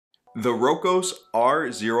The ROCOS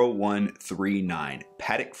R0139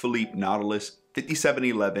 Patek Philippe Nautilus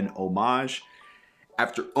 5711 Homage.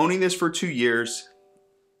 After owning this for 2 years,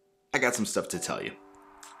 I got some stuff to tell you.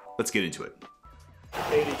 Let's get into it.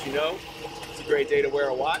 Hey, did you know it's a great day to wear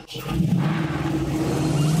a watch?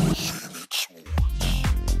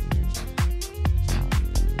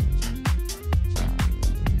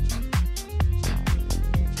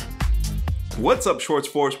 What's up, Schwartz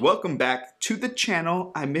Force? Welcome back to the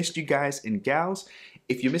channel. I missed you guys and gals.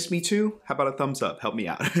 If you missed me too, how about a thumbs up? Help me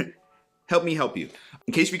out. Help me help you.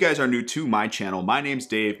 In case you guys are new to my channel, my name's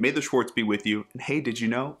Dave. May the Schwartz be with you. And hey, did you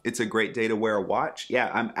know it's a great day to wear a watch?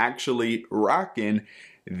 Yeah, I'm actually rocking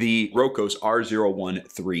the ROCOS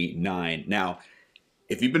R0139. Now,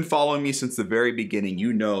 if you've been following me since the very beginning,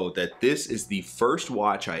 you know that this is the first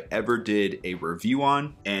watch I ever did a review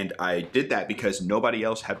on, and I did that because nobody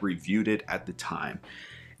else had reviewed it at the time.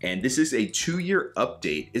 And this is a 2-year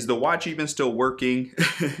update. Is the watch even still working?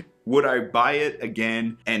 Would I buy it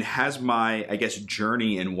again? And has my, I guess,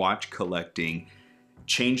 journey in watch collecting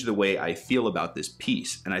changed the way I feel about this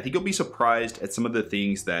piece? And I think you'll be surprised at some of the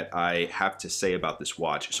things that I have to say about this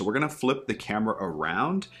watch. So we're gonna flip the camera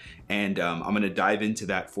around and I'm gonna dive into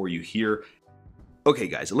that for you here. Okay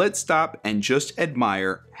guys, let's stop and just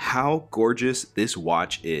admire how gorgeous this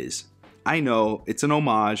watch is. I know it's an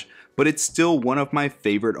homage, but it's still one of my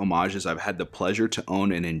favorite homages I've had the pleasure to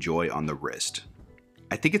own and enjoy on the wrist.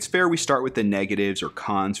 I think it's fair we start with the negatives or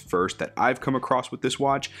cons first that I've come across with this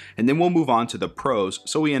watch, and then we'll move on to the pros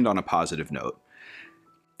so we end on a positive note.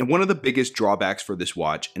 And one of the biggest drawbacks for this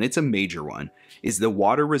watch, and it's a major one, is the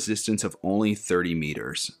water resistance of only 30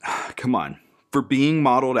 meters. Come on. For being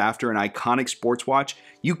modeled after an iconic sports watch,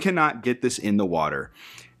 you cannot get this in the water.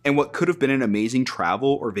 And what could have been an amazing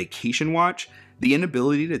travel or vacation watch, the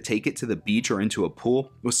inability to take it to the beach or into a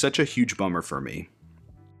pool was such a huge bummer for me.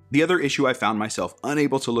 The other issue I found myself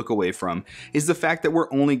unable to look away from is the fact that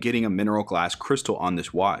we're only getting a mineral glass crystal on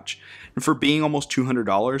this watch. And for being almost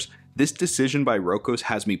 $200, this decision by ROCOS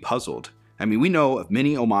has me puzzled. I mean, we know of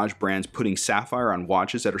many homage brands putting sapphire on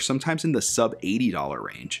watches that are sometimes in the sub $80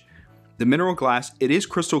 range. The mineral glass, it is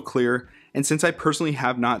crystal clear, and since I personally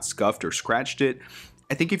have not scuffed or scratched it,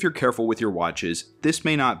 I think if you're careful with your watches, this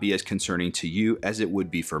may not be as concerning to you as it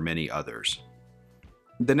would be for many others.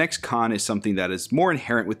 The next con is something that is more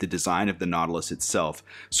inherent with the design of the Nautilus itself,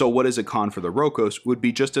 so what is a con for the ROCOS would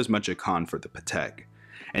be just as much a con for the Patek,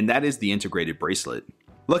 and that is the integrated bracelet.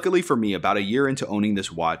 Luckily for me, about a year into owning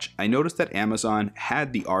this watch, I noticed that Amazon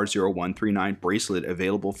had the R0139 bracelet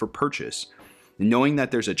available for purchase. Knowing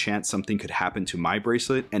that there's a chance something could happen to my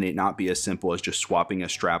bracelet and it not be as simple as just swapping a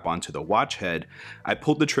strap onto the watch head, I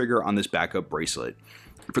pulled the trigger on this backup bracelet.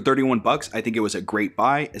 For 31 bucks, I think it was a great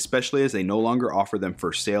buy, especially as they no longer offer them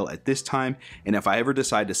for sale at this time, and if I ever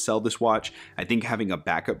decide to sell this watch, I think having a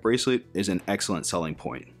backup bracelet is an excellent selling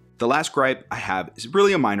point. The last gripe I have is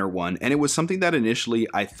really a minor one, and it was something that initially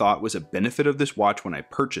I thought was a benefit of this watch when I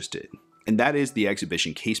purchased it, and that is the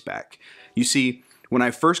exhibition caseback. You see, when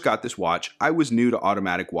I first got this watch, I was new to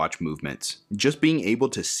automatic watch movements. Just being able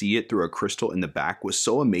to see it through a crystal in the back was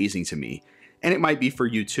so amazing to me, and it might be for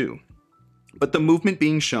you too. But the movement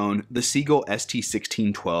being shown, the Seagull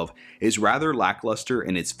ST1612, is rather lackluster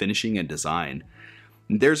in its finishing and design.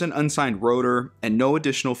 There's an unsigned rotor, and no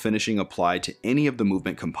additional finishing applied to any of the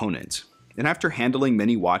movement components. And after handling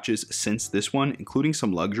many watches since this one, including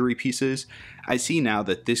some luxury pieces, I see now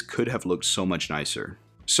that this could have looked so much nicer.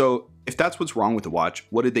 So if that's what's wrong with the watch,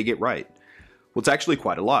 what did they get right? Well, it's actually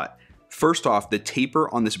quite a lot. First off, the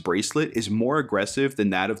taper on this bracelet is more aggressive than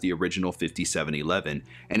that of the original 5711,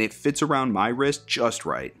 and it fits around my wrist just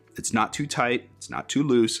right. It's not too tight, it's not too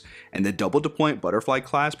loose, and the double deployment butterfly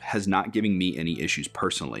clasp has not given me any issues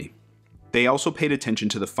personally. They also paid attention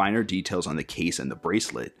to the finer details on the case and the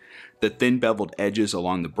bracelet. The thin beveled edges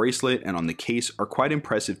along the bracelet and on the case are quite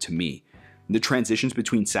impressive to me. The transitions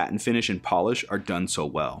between satin finish and polish are done so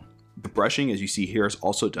well. The brushing, as you see here, is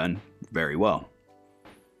also done very well.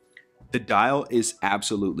 The dial is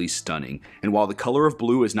absolutely stunning, and while the color of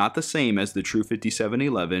blue is not the same as the true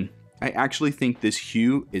 5711, I actually think this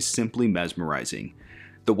hue is simply mesmerizing.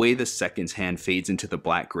 The way the seconds hand fades into the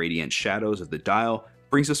black gradient shadows of the dial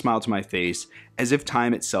brings a smile to my face, as if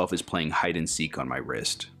time itself is playing hide and seek on my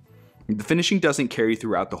wrist. The finishing doesn't carry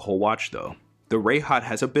throughout the whole watch though. The ray hot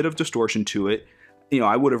has a bit of distortion to it.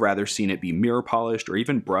 I would have rather seen it be mirror polished or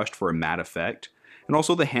even brushed for a matte effect, and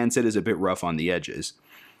also the handset is a bit rough on the edges.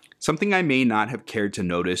 Something I may not have cared to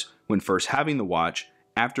notice when first having the watch,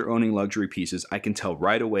 after owning luxury pieces, I can tell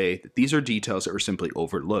right away that these are details that were simply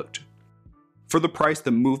overlooked. For the price,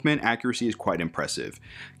 the movement accuracy is quite impressive.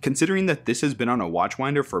 Considering that this has been on a watch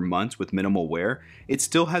winder for months with minimal wear, it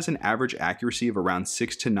still has an average accuracy of around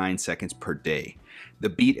 6 to 9 seconds per day. The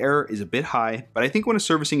beat error is a bit high, but I think when a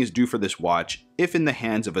servicing is due for this watch, if in the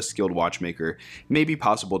hands of a skilled watchmaker, it may be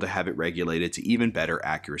possible to have it regulated to even better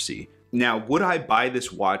accuracy. Now, would I buy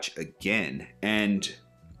this watch again? And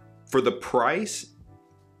for the price,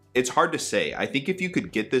 it's hard to say. I think if you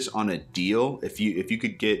could get this on a deal, if you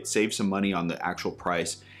could save some money on the actual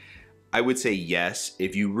price, I would say yes.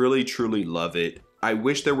 If you really truly love it, I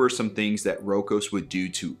wish there were some things that ROCOS would do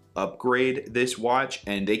to upgrade this watch,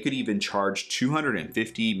 and they could even charge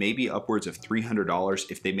 $250, maybe upwards of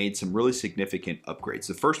 $300 if they made some really significant upgrades.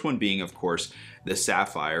 The first one being, of course, the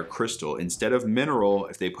sapphire crystal. Instead of mineral,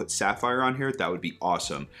 if they put sapphire on here, that would be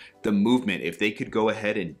awesome. The movement, if they could go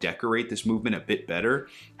ahead and decorate this movement a bit better,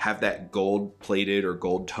 have that gold plated or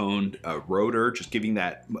gold toned rotor, just giving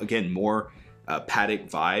that, again, more Patek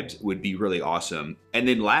vibes would be really awesome. And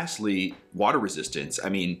then lastly, water resistance. I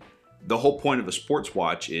mean, the whole point of a sports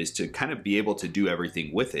watch is to kind of be able to do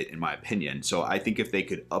everything with it, in my opinion. So I think if they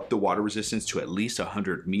could up the water resistance to at least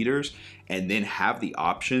 100 meters and then have the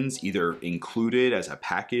options either included as a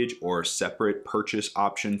package or a separate purchase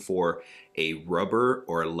option for a rubber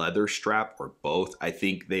or a leather strap or both, I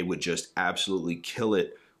think they would just absolutely kill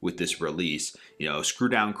it with this release. You know, screw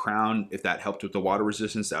down crown, if that helped with the water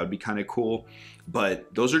resistance, that would be kind of cool.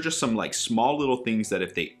 But those are just some like small little things that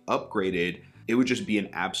if they upgraded, it would just be an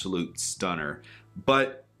absolute stunner.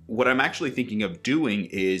 But what I'm actually thinking of doing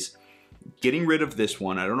is getting rid of this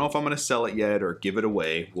one. I don't know if I'm gonna sell it yet or give it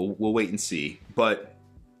away. We'll wait and see. But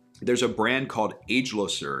there's a brand called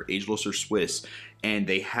Agelosser Swiss, and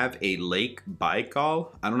they have a Lake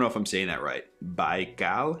Baikal. I don't know if I'm saying that right.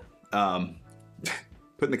 Baikal.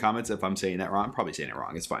 Put in the comments if I'm saying that wrong. I'm probably saying it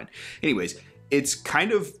wrong. It's fine. Anyways, it's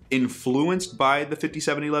kind of influenced by the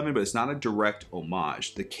 5711, but it's not a direct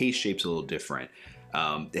homage. The case shape's a little different.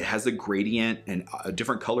 It has a gradient and a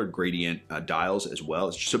different colored gradient dials as well.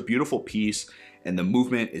 It's just a beautiful piece, and the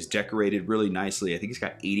movement is decorated really nicely. I think it's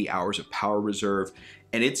got 80 hours of power reserve,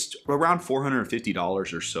 and it's around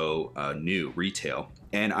 $450 or so new retail.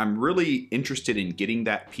 And I'm really interested in getting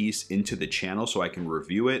that piece into the channel so I can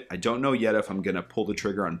review it. I don't know yet if I'm gonna pull the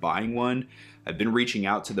trigger on buying one. I've been reaching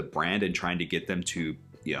out to the brand and trying to get them to,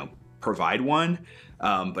 you know, provide one,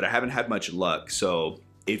 but I haven't had much luck. So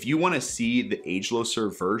if you wanna see the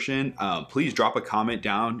Agelosser version, please drop a comment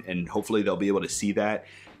down and hopefully they'll be able to see that,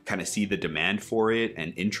 kind of see the demand for it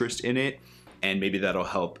and interest in it, and maybe that'll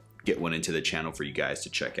help get one into the channel for you guys to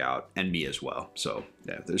check out, and me as well. So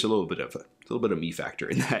yeah, there's a little bit of me factor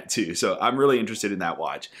in that too. So I'm really interested in that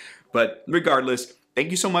watch. But regardless,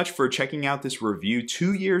 thank you so much for checking out this review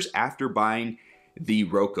 2 years after buying the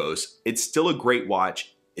ROCOS. It's still a great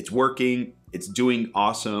watch. It's working, it's doing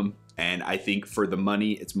awesome, and I think for the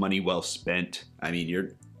money, it's money well spent. I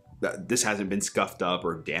mean, this hasn't been scuffed up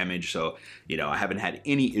or damaged, so you know, I haven't had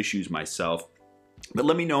any issues myself. But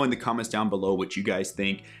let me know in the comments down below what you guys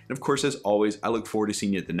think. And of course, as always, I look forward to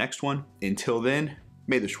seeing you at the next one. Until then,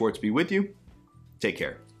 may the Schwartz be with you. Take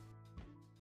care.